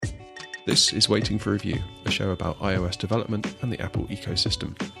This is Waiting for Review, a show about iOS development and the Apple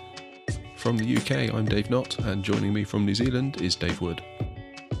ecosystem. From the UK, I'm Dave Knott, and joining me from New Zealand is Dave Wood.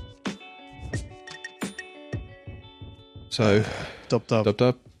 So,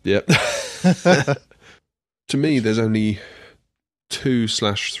 dub. Yep. To me, there's only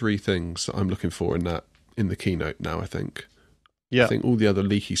 2/3 things that I'm looking for in the keynote now, I think. Yeah. I think all the other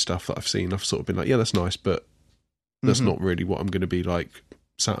leaky stuff that I've seen, I've sort of been like, yeah, that's nice, but that's not really what I'm going to be like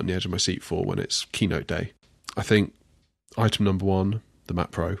sat on the edge of my seat for when it's keynote day. I think item number 1, the Mac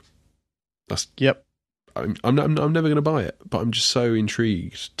Pro. Yep. I'm never going to buy it, but I'm just so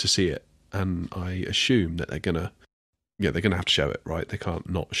intrigued to see it, and I assume that they're going to have to show it, right? They can't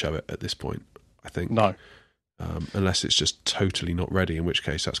not show it at this point, I think. No. Unless it's just totally not ready, in which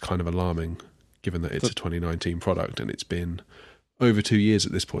case that's kind of alarming, given that it's a 2019 product and it's been over 2 years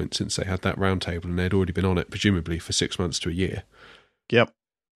at this point since they had that roundtable, and they'd already been on it, presumably for 6 months to a year. Yep.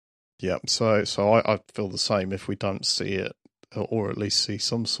 So I feel the same. If we don't see it, or at least see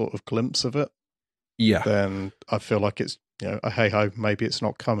some sort of glimpse of it, then I feel like it's, a hey-ho, maybe it's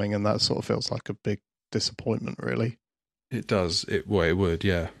not coming, and that sort of feels like a big disappointment, really. It does. It would,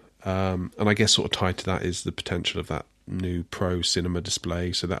 yeah. And I guess sort of tied to that is the potential of that new Pro Cinema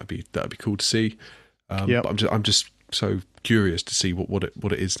display, so that'd be cool to see. But I'm just so curious to see what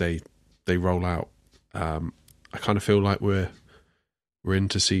it is they roll out. I kind of feel like we're in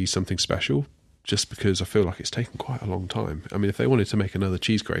to see something special, just because I feel like it's taken quite a long time. I mean, if they wanted to make another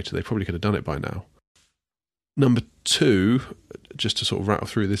cheese grater, they probably could have done it by now. Number 2, just to sort of rattle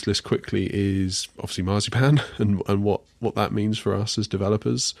through this list quickly, is obviously Marzipan and what that means for us as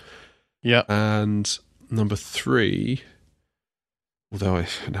developers. Yeah. And number 3, although I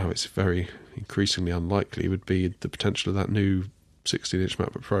know it's very increasingly unlikely, would be the potential of that new 16-inch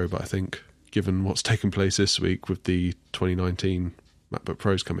MacBook Pro. But I think, given what's taken place this week with the 2019 MacBook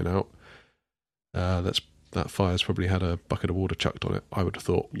Pros coming out, that fire's probably had a bucket of water chucked on it, I would have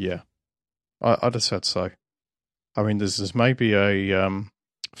thought. Yeah, I'd have said so. I mean, there's maybe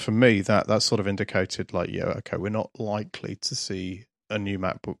for me, that sort of indicated like, yeah, okay, we're not likely to see a new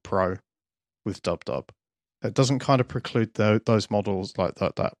MacBook Pro with DubDub. It doesn't kind of preclude those models, like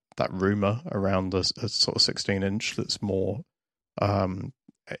that rumor around a sort of 16-inch that's more,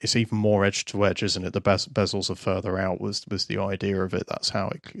 it's even more edge to edge, isn't it? The bezels are further out was the idea of it. That's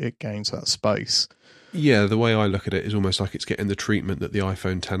how it gains that space. Yeah, the way I look at it is almost like it's getting the treatment that the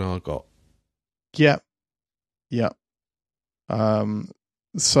iPhone XR got. Yeah.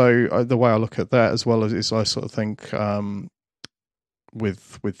 So the way I look at that as well is I sort of think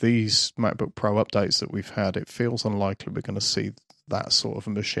with these MacBook Pro updates that we've had, it feels unlikely we're going to see that sort of a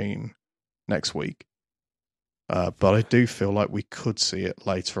machine next week. But I do feel like we could see it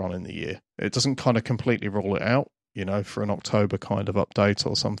later on in the year. It doesn't kind of completely rule it out, for an October kind of update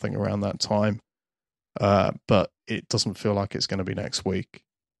or something around that time. But it doesn't feel like it's going to be next week.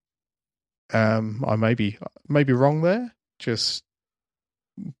 I may be wrong there,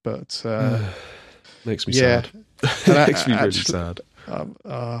 but makes me sad. It makes me really sad.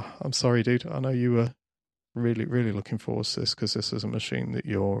 I'm sorry, dude. I know you were really, really looking forward to this, because this is a machine that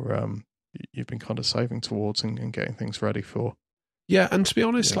you've been kind of saving towards and getting things ready for. Yeah, and to be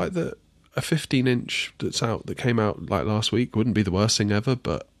honest, like a 15-inch that came out like last week wouldn't be the worst thing ever,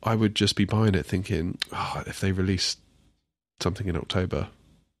 but I would just be buying it thinking, if they release something in October,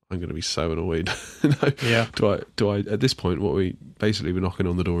 I'm going to be so annoyed. Yeah. Do I at this point, we're knocking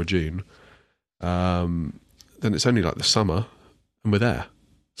on the door of June, then it's only like the summer and we're there.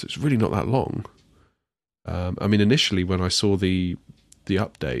 So it's really not that long. I mean, initially when I saw the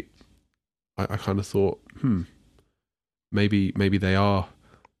update, I kind of thought, maybe they are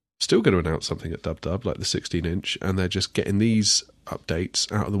still going to announce something at DubDub, like the 16-inch, and they're just getting these updates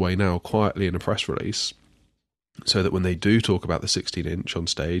out of the way now quietly in a press release, so that when they do talk about the 16-inch on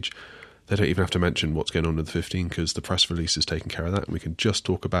stage, they don't even have to mention what's going on with the 15, because the press release is taking care of that, and we can just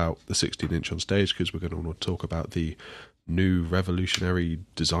talk about the 16-inch on stage, because we're going to want to talk about the new revolutionary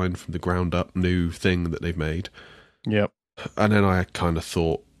design from the ground up new thing that they've made. Yep. And then I kind of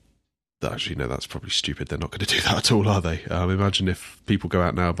thought that actually, no, that's probably stupid. They're not going to do that at all, are they? Imagine if people go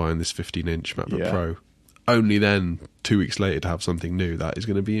out now buying this 15-inch MacBook Pro, only then 2 weeks later to have something new. That is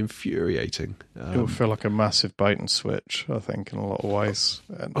going to be infuriating. It would feel like a massive bait and switch, I think, in a lot of ways.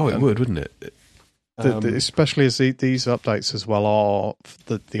 It would, wouldn't it? Especially as these updates as well are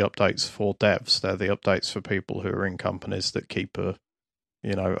the updates for devs. They're the updates for people who are in companies that keep a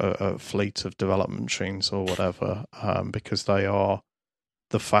fleet of development machines or whatever, because they are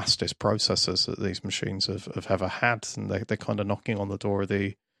the fastest processors that these machines have ever had, and they're kind of knocking on the door of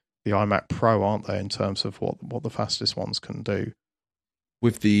the iMac Pro, aren't they, in terms of what the fastest ones can do.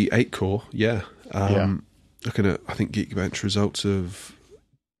 With the 8 core, yeah. Yeah. Looking at, I think, Geekbench results of,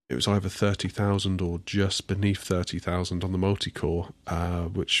 it was either 30,000 or just beneath 30,000 on the multi-core,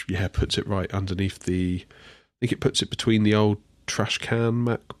 which, yeah, puts it right underneath I think it puts it between the old trash can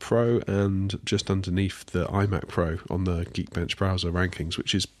Mac Pro and just underneath the iMac Pro on the Geekbench browser rankings,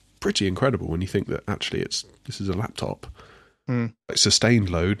 which is pretty incredible when you think that actually this is a laptop. Like sustained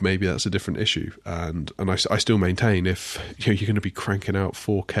load, maybe that's a different issue, and I still maintain if you're going to be cranking out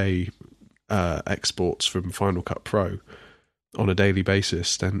 4K exports from Final Cut Pro on a daily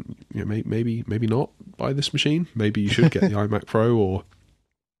basis, then maybe not buy this machine. Maybe you should get the iMac Pro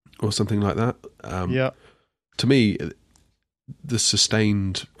or something like that. Yeah. To me, the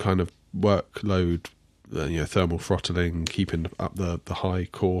sustained kind of workload, thermal throttling, keeping up the high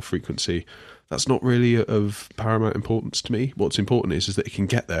core frequency, that's not really of paramount importance to me. What's important is that it can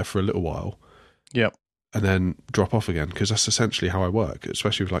get there for a little while. Yep. And then drop off again, because that's essentially how I work,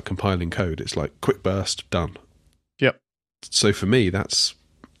 especially with like compiling code. It's like quick burst, done. Yep. So for me, that's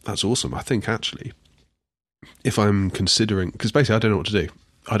awesome. I think actually, if I'm considering, because basically I don't know what to do.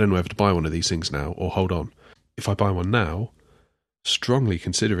 I don't know whether to buy one of these things now or hold on. If I buy one now, strongly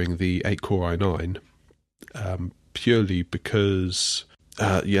considering the 8-core i9, purely because,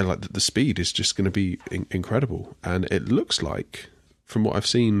 like the speed is just going to be incredible. And it looks like, from what I've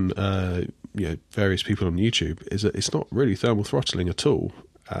seen, various people on YouTube, is that it's not really thermal throttling at all.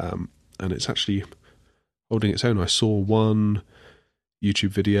 And it's actually holding its own. I saw one YouTube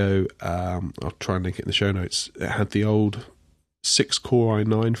video, I'll try and link it in the show notes. It had the old 6-core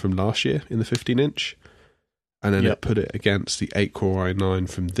i9 from last year in the 15-inch. And then it put it against the 8-core i9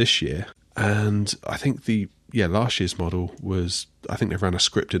 from this year. And I think last year's model was, I think they ran a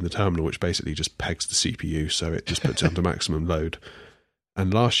script in the terminal which basically just pegs the CPU, so it just puts it under maximum load.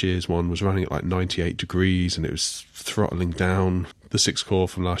 And last year's one was running at like 98 degrees and it was throttling down. The 6-core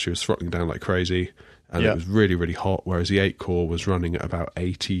from last year was throttling down like crazy. And it was really, really hot, whereas the 8-core was running at about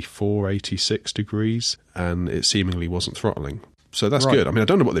 84, 86 degrees, and it seemingly wasn't throttling. So that's good. I mean, I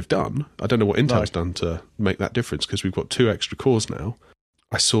don't know what they've done. I don't know what Intel's done to make that difference, because we've got 2 extra cores now.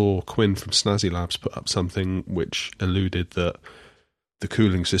 I saw Quinn from Snazzy Labs put up something which alluded that the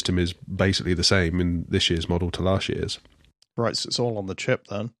cooling system is basically the same in this year's model to last year's. Right, so it's all on the chip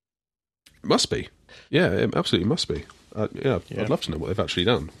then? It must be. Yeah, it absolutely must be. I'd love to know what they've actually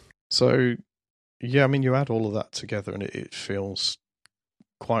done. So, yeah, I mean, you add all of that together and it feels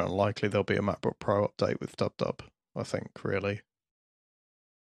quite unlikely there'll be a MacBook Pro update with DubDub, I think, really.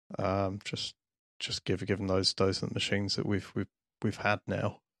 Just given those are the machines that we've had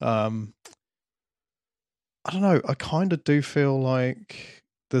now. I don't know. I kind of do feel like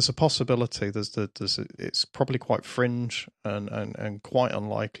there's a possibility. It's probably quite fringe and quite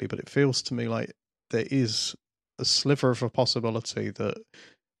unlikely, but it feels to me like there is a sliver of a possibility that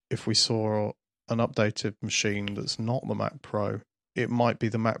if we saw an updated machine that's not the Mac Pro, it might be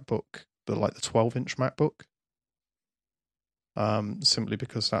the MacBook, the 12-inch MacBook. Simply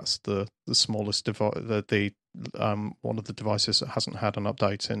because that's the smallest device, one of the devices that hasn't had an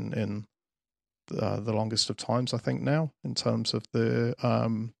update in the longest of times, I think now, in terms of the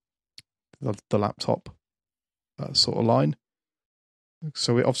laptop sort of line.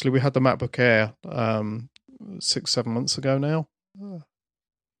 So we had the MacBook Air 6-7 months ago now.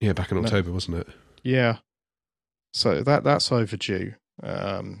 Yeah, back in October, wasn't it? Yeah. So that's overdue.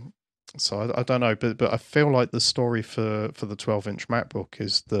 So I don't know, but I feel like the story for the 12-inch MacBook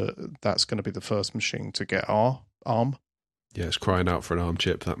is that's going to be the first machine to get ARM. Yeah, it's crying out for an ARM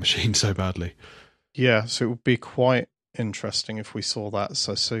chip, that machine, so badly. Yeah, so it would be quite interesting if we saw that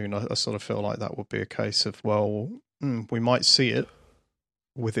so soon. I sort of feel like that would be a case of, we might see it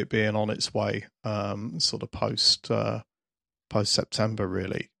with it being on its way, sort of post September.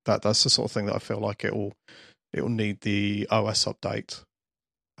 Really, that's the sort of thing that I feel like it will need the OS update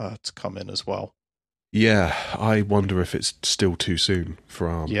to come in as well. Yeah, I wonder if it's still too soon for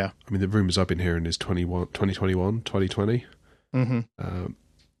ARM. Yeah. I mean, the rumours I've been hearing is 2021, 2020. Mm-hmm.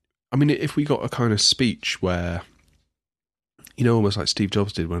 I mean, if we got a kind of speech where, almost like Steve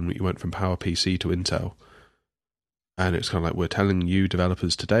Jobs did when we went from PowerPC to Intel, and it's kind of like, we're telling you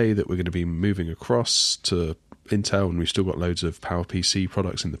developers today that we're going to be moving across to Intel and we've still got loads of PowerPC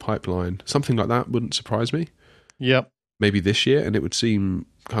products in the pipeline. Something like that wouldn't surprise me. Yep. Maybe this year, and it would seem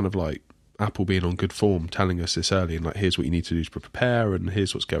kind of like Apple being on good form, telling us this early, and like, here's what you need to do to prepare, and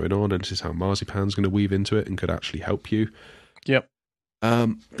here's what's going on, and this is how Marzipan's going to weave into it and could actually help you. Yep.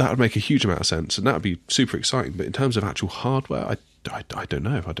 That would make a huge amount of sense, and that would be super exciting. But in terms of actual hardware, I don't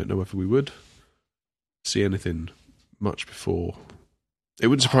know. I don't know whether we would see anything much before. It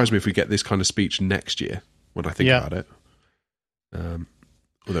wouldn't surprise me if we get this kind of speech next year, when I think about it.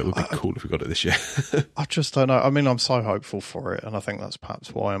 Although it would be cool if we got it this year. I just don't know. I mean, I'm so hopeful for it, and I think that's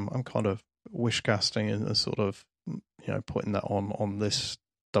perhaps why I'm kind of wish casting and sort of putting that on this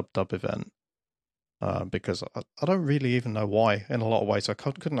dub event. Because I don't really even know why. In a lot of ways, I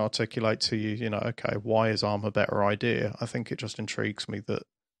couldn't articulate to you, okay, why is ARM a better idea? I think it just intrigues me that,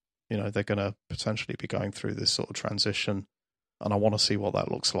 they're going to potentially be going through this sort of transition, and I want to see what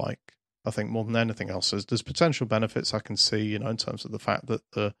that looks like. I think more than anything else, there's potential benefits I can see, in terms of the fact that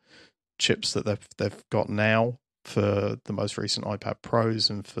the chips that they've got now for the most recent iPad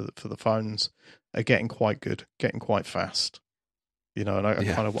Pros and for the phones are getting quite good, getting quite fast. And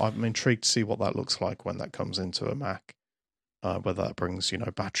I'm intrigued to see what that looks like when that comes into a Mac, whether that brings,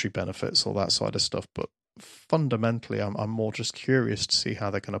 battery benefits, all that side of stuff. But fundamentally, I'm more just curious to see how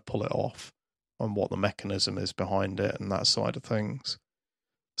they're going to pull it off and what the mechanism is behind it and that side of things.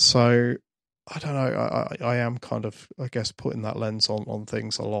 So, I don't know. I am kind of, I guess, putting that lens on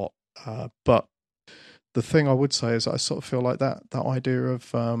things a lot. But the thing I would say is I sort of feel like that idea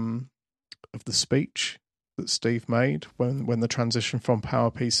of the speech that Steve made when the transition from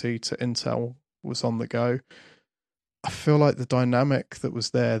PowerPC to Intel was on the go, I feel like the dynamic that was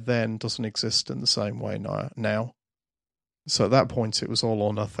there then doesn't exist in the same way now. So at that point, it was all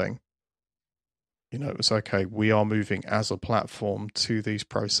or nothing. It was okay, we are moving as a platform to these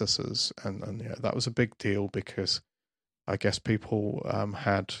processors. And that was a big deal because I guess people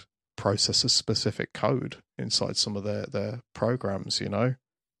had processor-specific code inside some of their programs,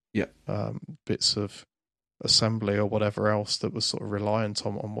 Yeah. Bits of assembly or whatever else that was sort of reliant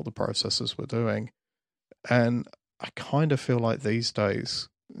on what the processors were doing. And I kind of feel like these days,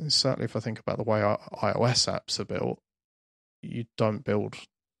 certainly if I think about the way our iOS apps are built, you don't build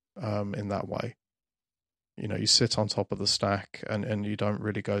in that way. You sit on top of the stack and you don't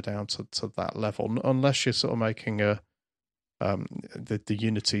really go down to that level unless you're sort of making the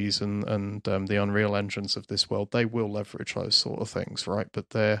Unities and the Unreal engines of this world. They will leverage those sort of things, right?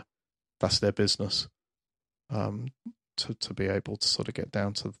 But that's their business. To be able to sort of get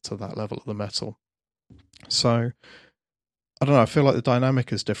down to that level of the metal. So, I don't know, I feel like the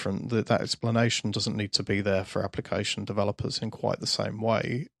dynamic is different. That explanation doesn't need to be there for application developers in quite the same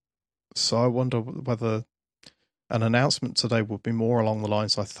way. So I wonder whether an announcement today would be more along the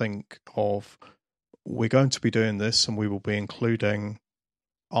lines, I think, of we're going to be doing this and we will be including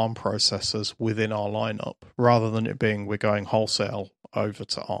ARM processors within our lineup, rather than it being we're going wholesale over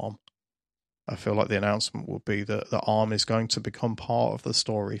to ARM. I feel like the announcement will be that ARM is going to become part of the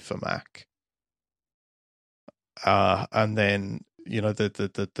story for Mac. And then,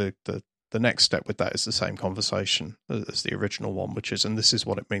 the next step with that is the same conversation as the original one, which is, and this is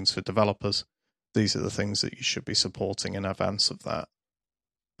what it means for developers. These are the things that you should be supporting in advance of that.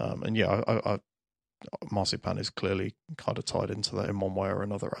 Marzipan is clearly kind of tied into that in one way or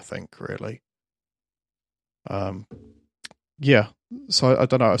another, I think, really. So I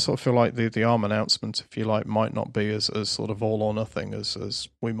don't know. I sort of feel like the ARM announcement, if you like, might not be as sort of all or nothing as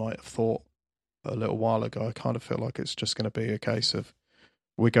we might have thought a little while ago. I kind of feel like it's just going to be a case of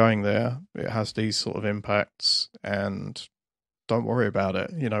we're going there. It has these sort of impacts, and don't worry about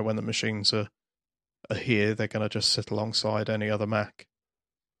it. When the machines are here, they're going to just sit alongside any other Mac.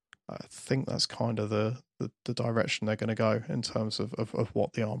 I think that's kind of the direction they're going to go in terms of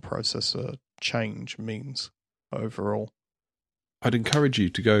what the ARM processor change means overall. I'd encourage you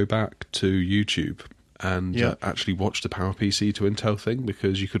to go back to YouTube and actually watch the PowerPC to Intel thing,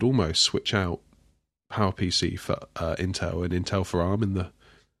 because you could almost switch out PowerPC for Intel and Intel for ARM in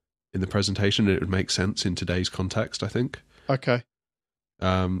the presentation, and it would make sense in today's context, I think. Okay.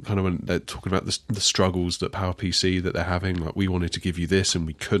 Kind of when they're talking about the struggles that PowerPC that they're having, like we wanted to give you this and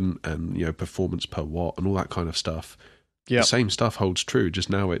we couldn't, and performance per watt and all that kind of stuff. Yeah, the same stuff holds true. Just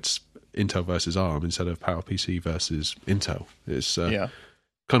now it's Intel versus ARM instead of PowerPC versus Intel. It's kind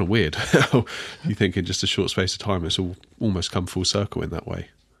of weird how you think in just a short space of time it's all almost come full circle in that way.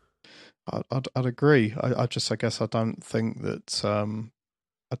 I'd agree. I guess I don't think that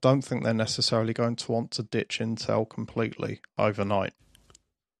I don't think they're necessarily going to want to ditch Intel completely overnight.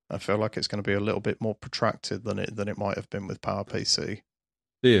 I feel like it's going to be a little bit more protracted than it might have been with PowerPC.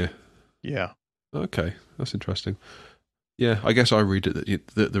 Yeah. Yeah. Okay, that's interesting. Yeah, I guess I read it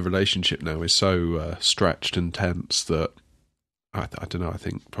that the relationship now is so stretched and tense that I don't know. I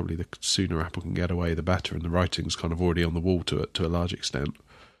think probably the sooner Apple can get away, the better, and the writing's kind of already on the wall to a large extent.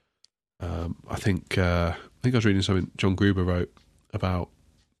 I think I was reading something John Gruber wrote about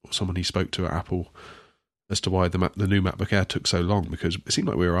someone he spoke to at Apple as to why the new MacBook Air took so long, because it seemed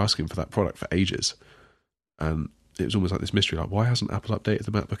like we were asking for that product for ages, and it was almost like this mystery, like why hasn't Apple updated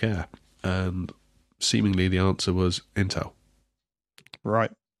the MacBook Air? And seemingly the answer was Intel.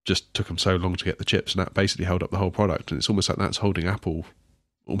 Right. Just took them so long to get the chips, and that basically held up the whole product. And it's almost like that's holding Apple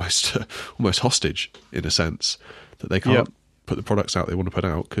almost hostage in a sense, that they can't put the products out they want to put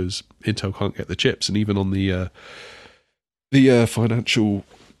out because Intel can't get the chips. And even on the financial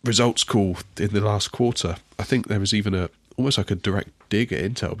results call in the last quarter, I think there was even almost like a direct dig at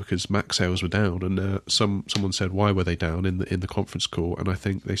Intel because Mac sales were down, and someone said why were they down in the conference call, and I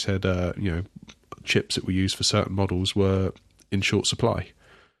think they said chips that were used for certain models were in short supply.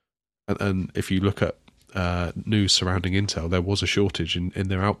 And if you look at news surrounding Intel, there was a shortage in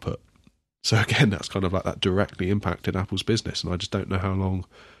their output. So again, that's kind of like that directly impacted Apple's business, and I just don't know how long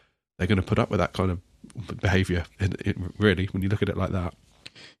they're going to put up with that kind of behaviour. Really, when you look at it like that,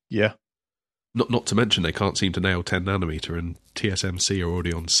 yeah. Not to mention they can't seem to nail 10 nanometer, and TSMC are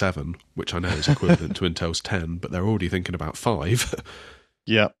already on 7, which I know is equivalent to Intel's 10, but they're already thinking about 5.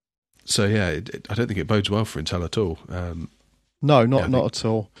 Yeah. So yeah, I don't think it bodes well for Intel at all. No, not at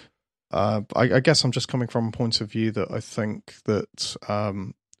all. I guess I'm just coming from a point of view that I think that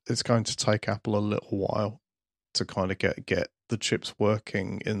it's going to take Apple a little while to kind of get the chips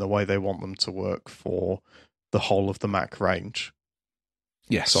working in the way they want them to work for the whole of the Mac range.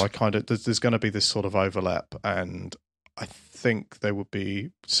 Yes. So there's going to be this sort of overlap, and I think they would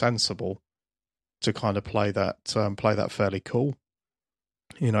be sensible to kind of play that fairly cool.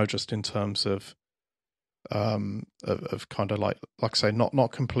 Just in terms of kind of like I say,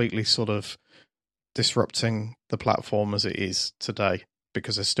 not completely sort of disrupting the platform as it is today,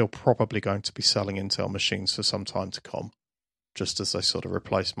 because they're still probably going to be selling Intel machines for some time to come, just as they sort of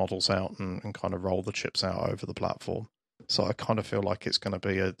replace models out and kind of roll the chips out over the platform. So I kind of feel like it's going to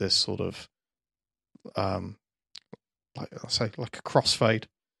be this sort of, like a crossfade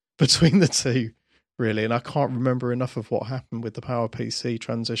between the two, really. And I can't remember enough of what happened with the PowerPC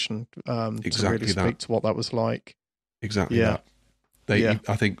transition to really speak to what that was like. Exactly. Yeah.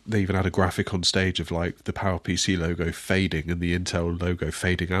 I think they even had a graphic on stage of like the PowerPC logo fading and the Intel logo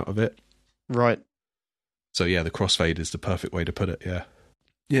fading out of it. Right. So yeah, the crossfade is the perfect way to put it. Yeah.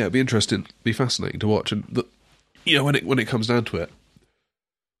 Yeah, it'd be interesting, be fascinating to watch. And when it comes down to it,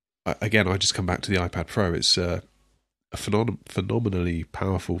 again, I just come back to the iPad Pro. It's a phenomenally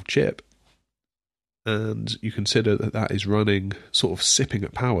powerful chip, and you consider that is running sort of sipping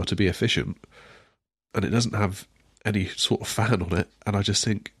at power to be efficient, and it doesn't have any sort of fan on it. And I just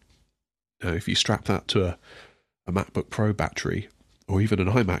think, if you strap that to a MacBook Pro battery, or even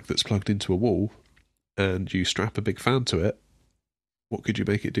an iMac that's plugged into a wall, and you strap a big fan to it, what could you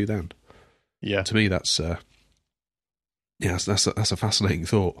make it do then? Yeah, to me, that's that's a fascinating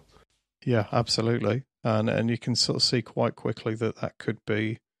thought. Yeah, absolutely, and you can sort of see quite quickly that could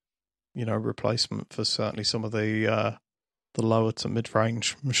be, replacement for certainly some of the lower to mid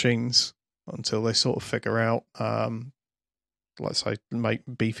range machines until they sort of figure out, let's say,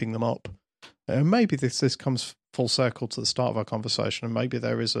 beefing them up. And maybe this comes full circle to the start of our conversation, and maybe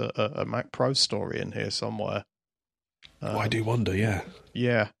there is a Mac Pro story in here somewhere. I do wonder, yeah.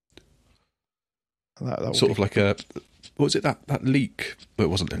 Yeah. That sort of like what was it, that leak? Well,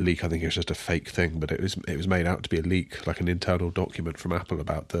 it wasn't a leak, I think it was just a fake thing, but it was made out to be a leak, like an internal document from Apple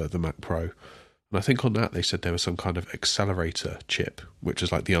about the Mac Pro. And I think on that they said there was some kind of accelerator chip, which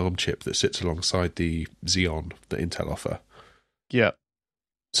is like the ARM chip that sits alongside the Xeon that Intel offer. Yeah.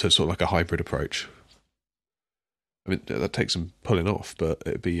 So it's sort of like a hybrid approach. I mean, that takes some pulling off, but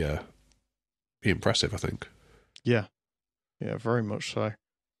it'd be impressive, I think. Yeah. Yeah, very much so.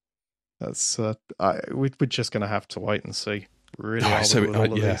 That's we're just going to have to wait and see. Really,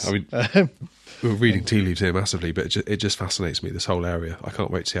 we're reading tea leaves here massively, but it just fascinates me, this whole area. I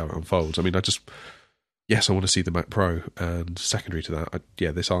can't wait to see how it unfolds. I mean, I want to see the Mac Pro, and secondary to that,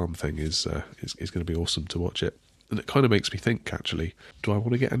 this ARM thing is going to be awesome to watch it. And it kind of makes me think, actually, do I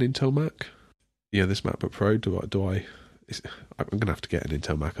want to get an Intel Mac? Yeah, this MacBook Pro, I'm going to have to get an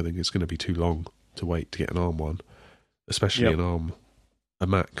Intel Mac. I think it's going to be too long to wait to get an ARM one, especially a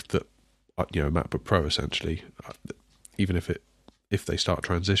Mac that, a MacBook Pro essentially, even if they start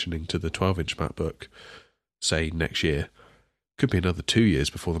transitioning to the 12-inch MacBook, say next year, could be another 2 years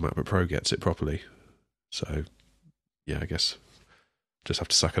before the MacBook Pro gets it properly. So, yeah, I guess just have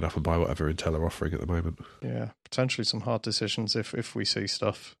to suck it up and buy whatever Intel are offering at the moment. Yeah, potentially some hard decisions if we see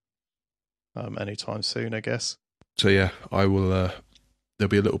stuff anytime soon, I guess. So yeah, I will. There'll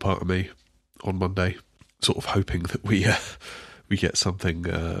be a little part of me on Monday, sort of hoping that we get something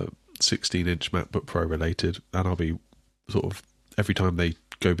 16-inch MacBook Pro related, and I'll be sort of, every time they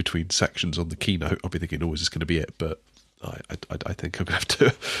go between sections on the keynote, I'll be thinking, is this going to be it? But I think I'm going to have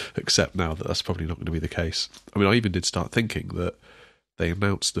to accept now that that's probably not going to be the case. I mean, I even did start thinking that they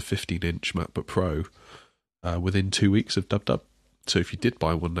announced the 15-inch MacBook Pro within 2 weeks of Dub Dub. So if you did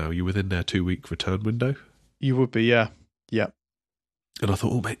buy one now, you're within their 2-week return window. You would be, yeah. And I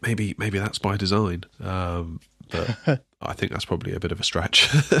thought, maybe that's by design. But I think that's probably a bit of a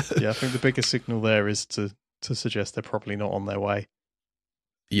stretch. Yeah, I think the biggest signal there is to suggest they're probably not on their way.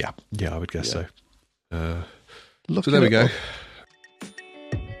 Yeah, I would guess so. So Looking there we go.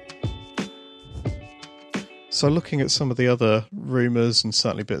 So looking at some of the other rumours and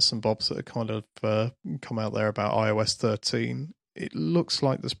certainly bits and bobs that have kind of come out there about iOS 13, it looks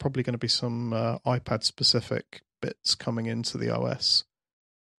like there's probably going to be some iPad-specific bits coming into the OS,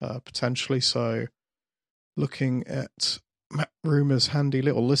 potentially. So looking at Mac Rumour's handy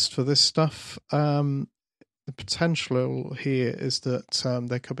little list for this stuff, the potential here is that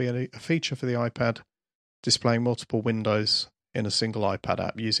there could be a feature for the iPad displaying multiple windows in a single iPad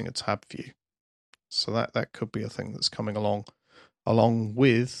app using a tab view. So that could be a thing that's coming along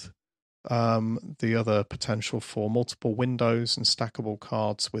with the other potential for multiple windows and stackable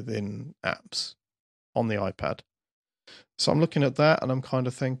cards within apps on the iPad. So I'm looking at that and I'm kind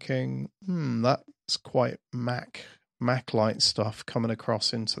of thinking, that's quite Mac-like stuff coming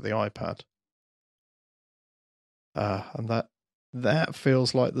across into the iPad. And that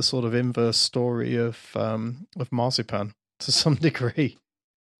feels like the sort of inverse story of Marzipan to some degree.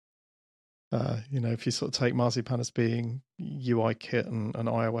 If you sort of take Marzipan as being UIKit and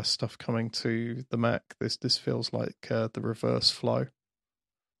iOS stuff coming to the Mac, this feels like the reverse flow.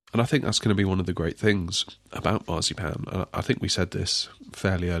 And I think that's going to be one of the great things about Marzipan. I think we said this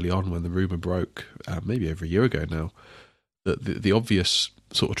fairly early on when the rumour broke, maybe over a year ago now, that the obvious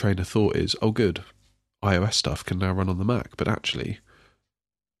sort of train of thought is, oh good, iOS stuff can now run on the Mac. But actually,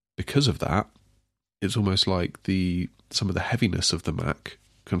 because of that, it's almost like some of the heaviness of the Mac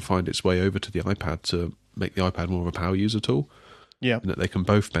can find its way over to the iPad to make the iPad more of a power user tool. Yeah. And that they can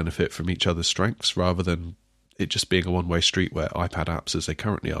both benefit from each other's strengths rather than it just being a one-way street where iPad apps, as they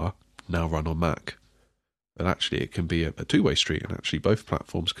currently are, now run on Mac. But actually it can be a two-way street, and actually both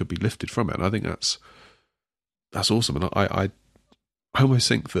platforms could be lifted from it. And I think that's awesome. And I almost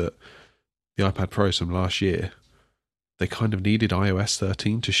think that the iPad Pros from last year, they kind of needed iOS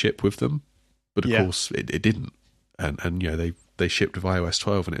 13 to ship with them. But of course it didn't. And they shipped with iOS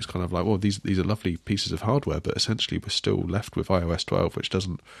 12, and it's kind of like, well, these are lovely pieces of hardware, but essentially we're still left with iOS 12, which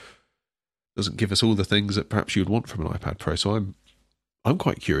doesn't give us all the things that perhaps you'd want from an iPad Pro. So I'm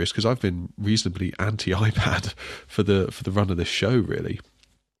quite curious, because I've been reasonably anti-iPad for the run of this show, really.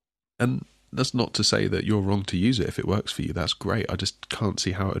 And that's not to say that you're wrong to use it. If it works for you, that's great. I just can't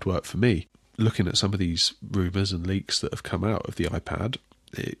see how it would work for me. Looking at some of these rumours and leaks that have come out of the iPad,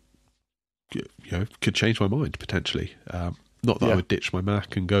 it could change my mind potentially. Not that I would ditch my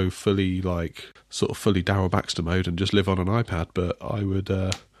Mac and go fully Darryl Baxter mode and just live on an iPad, but I would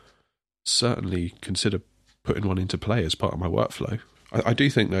certainly consider putting one into play as part of my workflow. I do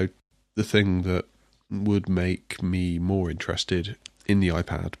think, though, the thing that would make me more interested in the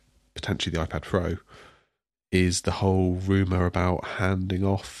iPad, potentially the iPad Pro, is the whole rumour about handing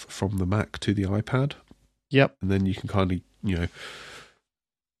off from the Mac to the iPad. Yep. And then you can kind of,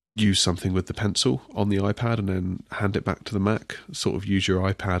 use something with the pencil on the iPad and then hand it back to the Mac, sort of use your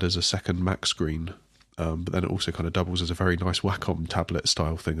iPad as a second Mac screen. But then it also kind of doubles as a very nice Wacom tablet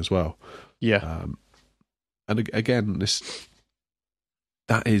style thing as well. Yeah. And again,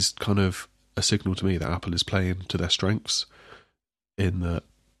 that is kind of a signal to me that Apple is playing to their strengths, in that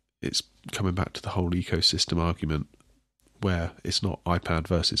it's coming back to the whole ecosystem argument where it's not iPad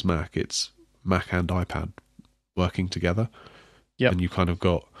versus Mac, it's Mac and iPad working together. Yep. And you kind of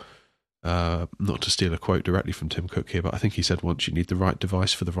got, not to steal a quote directly from Tim Cook here, but I think he said once, you need the right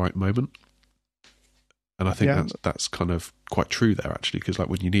device for the right moment. And I think that's kind of quite true there, actually, because like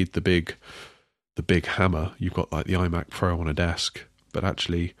when you need the big hammer, you've got like the iMac Pro on a desk, but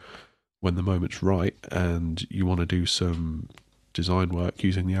actually when the moment's right and you want to do some design work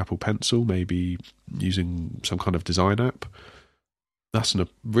using the Apple Pencil, maybe using some kind of design app, that's a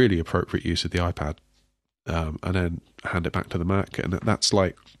really appropriate use of the iPad. And then hand it back to the Mac, and that's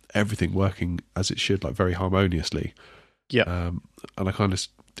like everything working as it should, like very harmoniously. Yeah. And I kind of,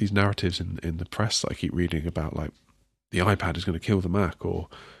 these narratives in the press that I keep reading about, like the iPad is going to kill the Mac, or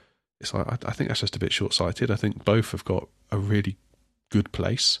it's like I think that's just a bit short-sighted. I think both have got a really good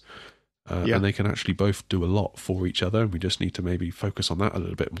place, and they can actually both do a lot for each other, and we just need to maybe focus on that a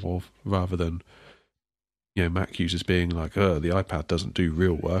little bit more, rather than Mac users being like, the iPad doesn't do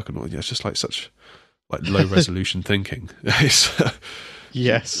real work, and all. It's just like such like low resolution thinking.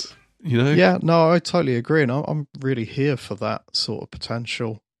 Yes. Yeah, no, I totally agree, and I'm really here for that sort of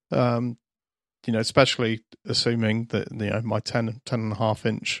potential. Especially assuming that my 10.5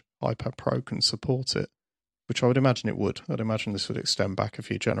 inch iPad Pro can support it. which I would imagine it would. I'd imagine this would extend back a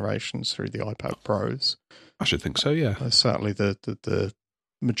few generations through the iPad Pros. I should think so, yeah. Certainly the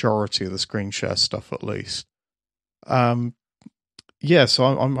majority of the screen share stuff, at least. Yeah, so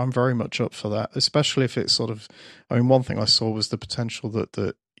I'm very much up for that, especially if it's sort of. I mean, one thing I saw was the potential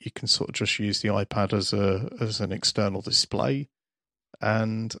that you can sort of just use the iPad as an external display,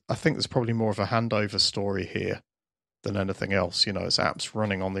 and I think there's probably more of a handover story here than anything else. You know, it's apps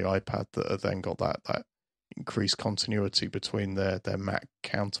running on the iPad that have then got that increased continuity between their Mac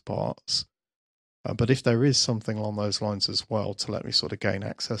counterparts. But if there is something along those lines as well to let me sort of gain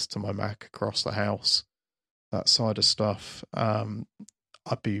access to my Mac across the house, that side of stuff,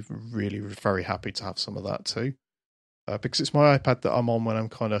 I'd be really very happy to have some of that too, because it's my iPad that I'm on when I'm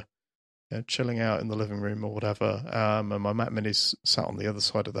kind of chilling out in the living room or whatever, and my Mac Mini's sat on the other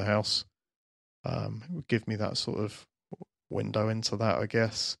side of the house. It would give me that sort of window into that, I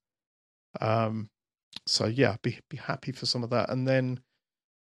guess. So yeah, be happy for some of that, and then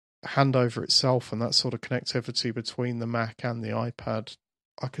handover itself and that sort of connectivity between the Mac and the iPad.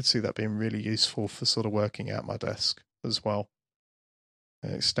 I could see that being really useful for sort of working at my desk as well.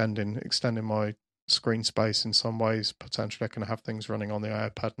 Extending my screen space in some ways. Potentially I can have things running on the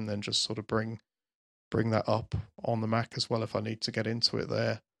iPad and then just sort of bring that up on the Mac as well if I need to get into it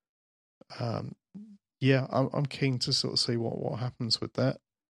there. Yeah, I'm keen to sort of see what happens with that.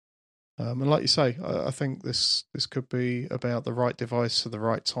 And like you say, I think this could be about the right device at the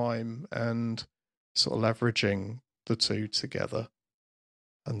right time and sort of leveraging the two together.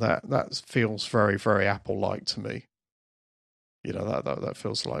 And that feels very, very Apple-like to me. You know, that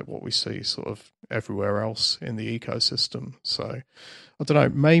feels like what we see sort of everywhere else in the ecosystem. So, I don't know,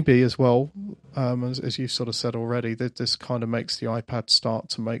 maybe as well, as you sort of said already, that this kind of makes the iPad start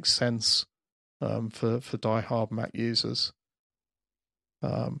to make sense for diehard Mac users.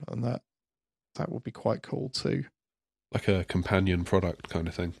 And that would be quite cool too. Like a companion product kind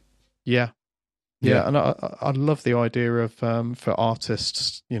of thing. Yeah, and I love the idea of for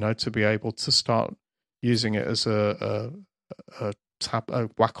artists, you know, to be able to start using it as a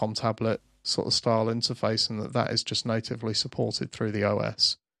Wacom tablet sort of style interface, and that is just natively supported through the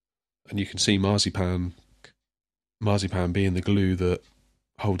OS. And you can see Marzipan being the glue that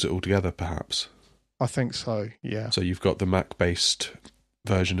holds it all together, perhaps. I think so, yeah. So you've got the Mac-based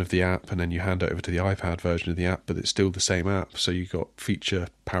version of the app, and then you hand it over to the iPad version of the app, but it's still the same app. So you've got feature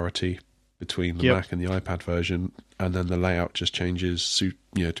parity between the Mac and the iPad version, and then the layout just changes, to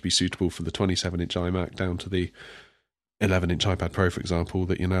be suitable for the 27-inch iMac down to the 11-inch iPad Pro, for example,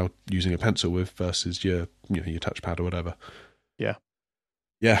 that you're now using a pencil with versus your touchpad or whatever. Yeah,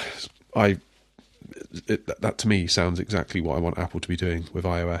 that to me sounds exactly what I want Apple to be doing with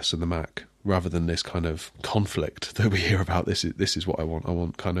iOS and the Mac, rather than this kind of conflict that we hear about. This is what I want. I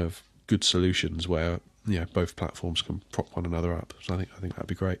want kind of good solutions where both platforms can prop one another up. So I think that'd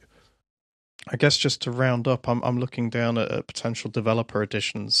be great. I guess just to round up, I'm looking down at potential developer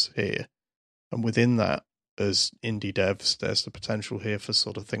editions here, and within that, as indie devs, there's the potential here for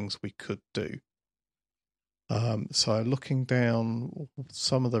sort of things we could do. So looking down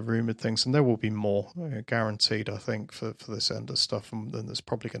some of the rumoured things, and there will be more guaranteed, I think, for this end of stuff, and then there's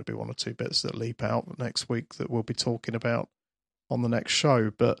probably going to be one or two bits that leap out next week that we'll be talking about on the next show.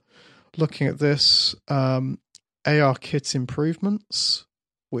 But looking at this, ARKit improvements,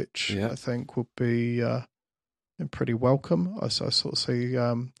 which I think would be pretty welcome. I sort of see.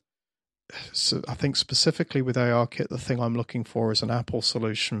 So I think specifically with ARKit, the thing I'm looking for is an Apple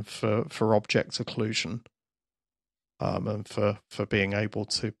solution for object occlusion, and for being able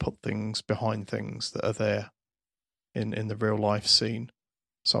to put things behind things that are there in the real life scene.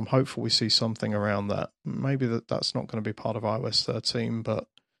 So I'm hopeful we see something around that. Maybe that's not going to be part of iOS 13, but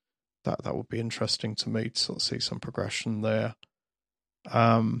that would be interesting to me to sort of see some progression there.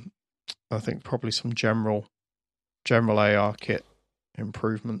 I think probably some general ARKit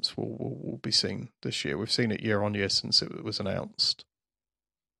improvements will be seen this year. We've seen it year on year since it was announced.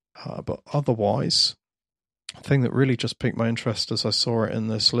 But otherwise, the thing that really just piqued my interest as I saw it in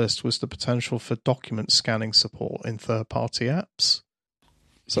this list was the potential for document scanning support in third-party apps.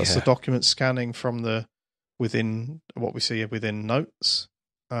 So that's the document scanning from within what we see within Notes,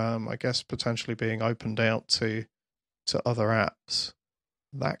 I guess potentially being opened out to other apps.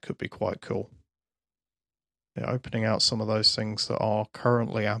 That could be quite cool. Opening out some of those things that are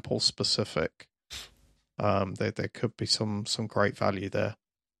currently Apple specific. There could be some great value there.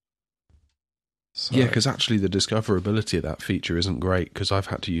 So, yeah, because actually the discoverability of that feature isn't great, because I've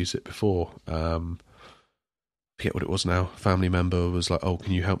had to use it before. Forget what it was now. A family member was like, "Oh,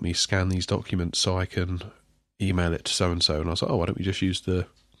 can you help me scan these documents so I can email it to so-and-so?" And I was like, "Oh, why don't we just use the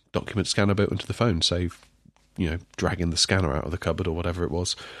document scanner built into the phone? Save dragging the scanner out of the cupboard or whatever it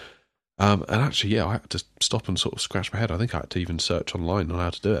was. And actually, I had to stop and sort of scratch my head. I think I had to even search online on how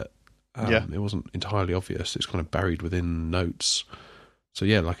to do it. It wasn't entirely obvious. It's kind of buried within notes. So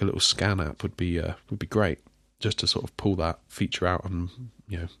yeah, like a little scan app would be great, just to sort of pull that feature out and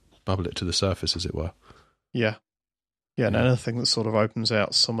bubble it to the surface, as it were. Yeah, and anything that sort of opens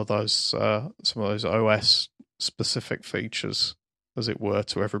out some of those OS specific features, as it were,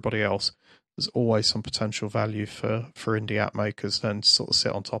 to everybody else. There's always some potential value for indie app makers then to sort of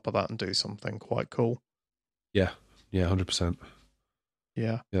sit on top of that and do something quite cool. Yeah, 100%.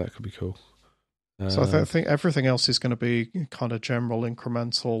 Yeah, that could be cool. So I think everything else is going to be kind of general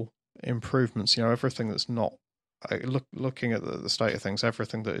incremental improvements. Everything that's not looking at the state of things,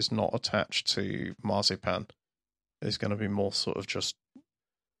 everything that is not attached to Marzipan is going to be more sort of just,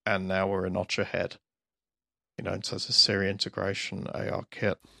 and now we're a notch ahead. In terms of Siri integration,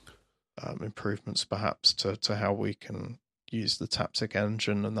 ARKit, improvements perhaps to how we can use the Taptic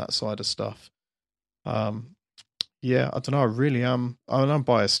engine and that side of stuff. I don't know. I really am. I'm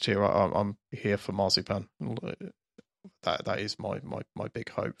biased here. I'm here for Marzipan. That is my big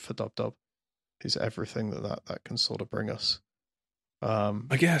hope for DubDub, is everything that can sort of bring us.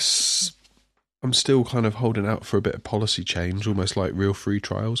 I guess I'm still kind of holding out for a bit of policy change, almost like real free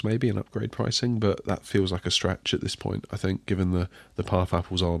trials maybe and upgrade pricing, but that feels like a stretch at this point, I think, given the path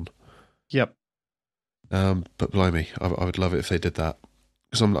Apple's on. Yep. But blimey, I would love it if they did that.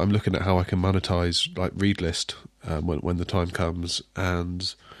 Because I'm looking at how I can monetize like Readlist when the time comes,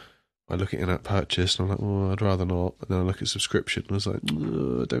 and I look at in-app purchase and I'm like, I'd rather not. And then I look at subscription and I was like,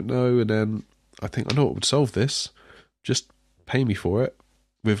 I don't know. And then I think I know what would solve this. Just pay me for it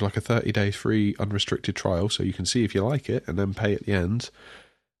with like a 30-day free unrestricted trial, so you can see if you like it, and then pay at the end.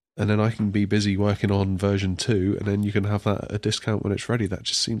 And then I can be busy working on version 2, and then you can have that at a discount when it's ready. That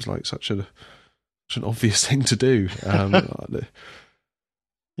just seems like such an obvious thing to do.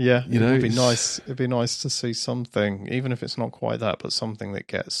 Yeah, it would be nice. It'd be nice to see something, even if it's not quite that, but something that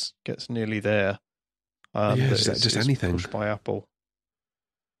gets nearly there. Just anything pushed by Apple.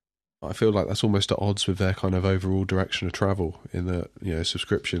 I feel like that's almost at odds with their kind of overall direction of travel, in that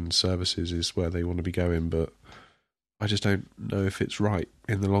subscription services is where they want to be going, but I just don't know if it's right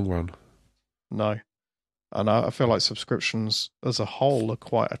in the long run. No, and I feel like subscriptions as a whole are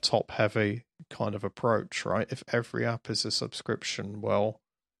quite a top-heavy kind of approach, right? If every app is a subscription, well,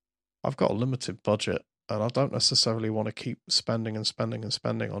 I've got a limited budget, and I don't necessarily want to keep spending and spending and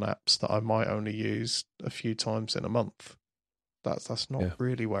spending on apps that I might only use a few times in a month. That's not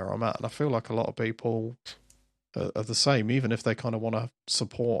really where I'm at. And I feel like a lot of people are the same, even if they kind of want to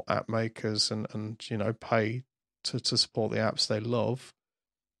support app makers and pay to support the apps they love.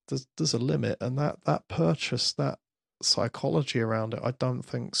 There's a limit, and that purchase, that psychology around it, I don't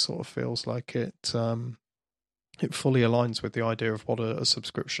think sort of feels like it fully aligns with the idea of what a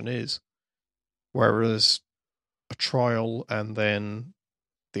subscription is. Whereas a trial and then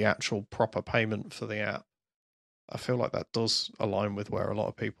the actual proper payment for the app, I feel like that does align with where a lot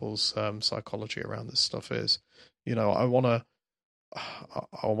of people's psychology around this stuff is. I want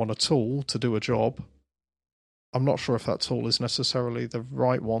a tool to do a job. I'm not sure if that tool is necessarily the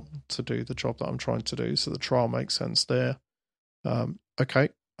right one to do the job that I'm trying to do, so the trial makes sense there. Okay,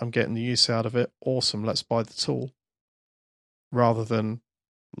 I'm getting the use out of it. Awesome, let's buy the tool. Rather than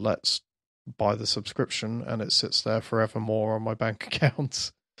let's buy the subscription and it sits there forevermore on my bank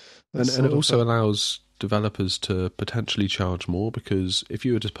account. And it also allows developers to potentially charge more, because if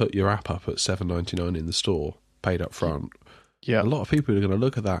you were to put your app up at $7.99 in the store, paid up front, a lot of people are going to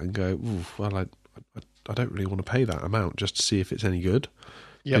look at that and go, well, I don't really want to pay that amount just to see if it's any good,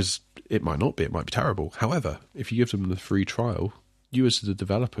 because it might not be, it might be terrible. However, if you give them the free trial, you as the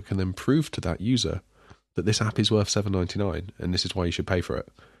developer can then prove to that user that this app is worth $7.99 and this is why you should pay for it.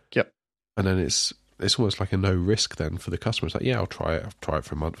 Yep. And then it's almost like a no risk then for the customer. It's like, I'll try it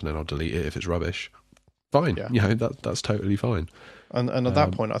for a month and then I'll delete it if it's rubbish. Fine, that's totally fine. And at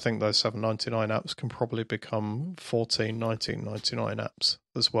that point, I think those $7.99 apps can probably become $14, $19.99 apps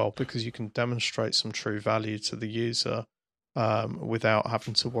as well, because you can demonstrate some true value to the user without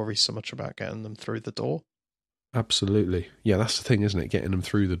having to worry so much about getting them through the door. Absolutely. Yeah, that's the thing, isn't it? Getting them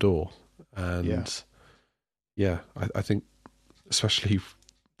through the door. And I think especially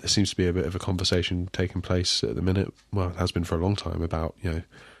there seems to be a bit of a conversation taking place at the minute. Well, it has been for a long time about,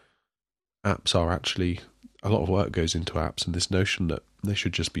 apps are actually, a lot of work goes into apps, and this notion that they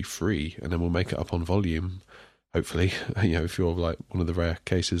should just be free and then we'll make it up on volume, hopefully, if you're like one of the rare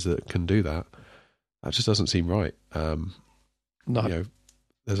cases that can do that, that just doesn't seem right. No.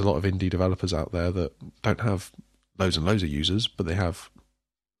 There's a lot of indie developers out there that don't have loads and loads of users, but they have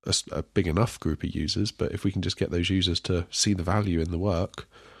a big enough group of users, but if we can just get those users to see the value in the work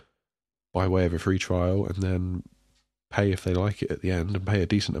by way of a free trial and then pay if they like it at the end and pay a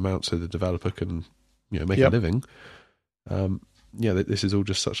decent amount so the developer can, make a living. This is all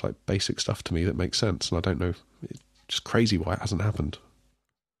just such like basic stuff to me that makes sense. And I don't know, it's just crazy why it hasn't happened.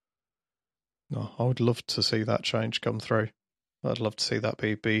 No, I would love to see that change come through. I'd love to see that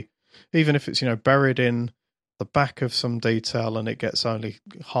be even if it's, buried in the back of some detail and it gets only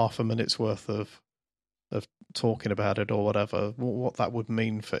half a minute's worth of talking about it or whatever. What that would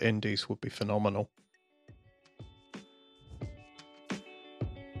mean for indies would be phenomenal.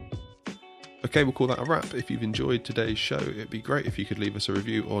 Okay, we'll call that a wrap. If you've enjoyed today's show, it'd be great if you could leave us a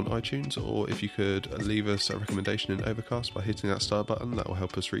review on iTunes, or if you could leave us a recommendation in Overcast by hitting that star button. That will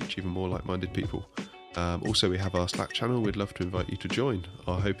help us reach even more like-minded people. Also, we have our Slack channel. We'd love to invite you to join.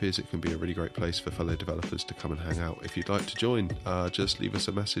 Our hope is it can be a really great place for fellow developers to come and hang out. If you'd like to join, just leave us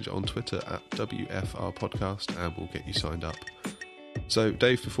a message on Twitter at WFR Podcast and we'll get you signed up. So,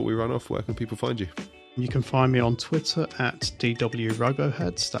 Dave, before we run off, where can people find you? You can find me on Twitter at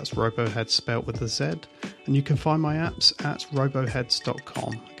DWRoboheads. That's Roboheads spelt with a Z. And you can find my apps at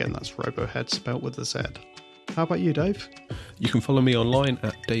roboheads.com. Again, that's Roboheads spelt with a Z. How about you, Dave? You can follow me online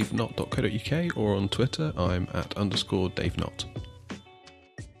at davenot.co.uk or on Twitter, I'm at _DaveNot.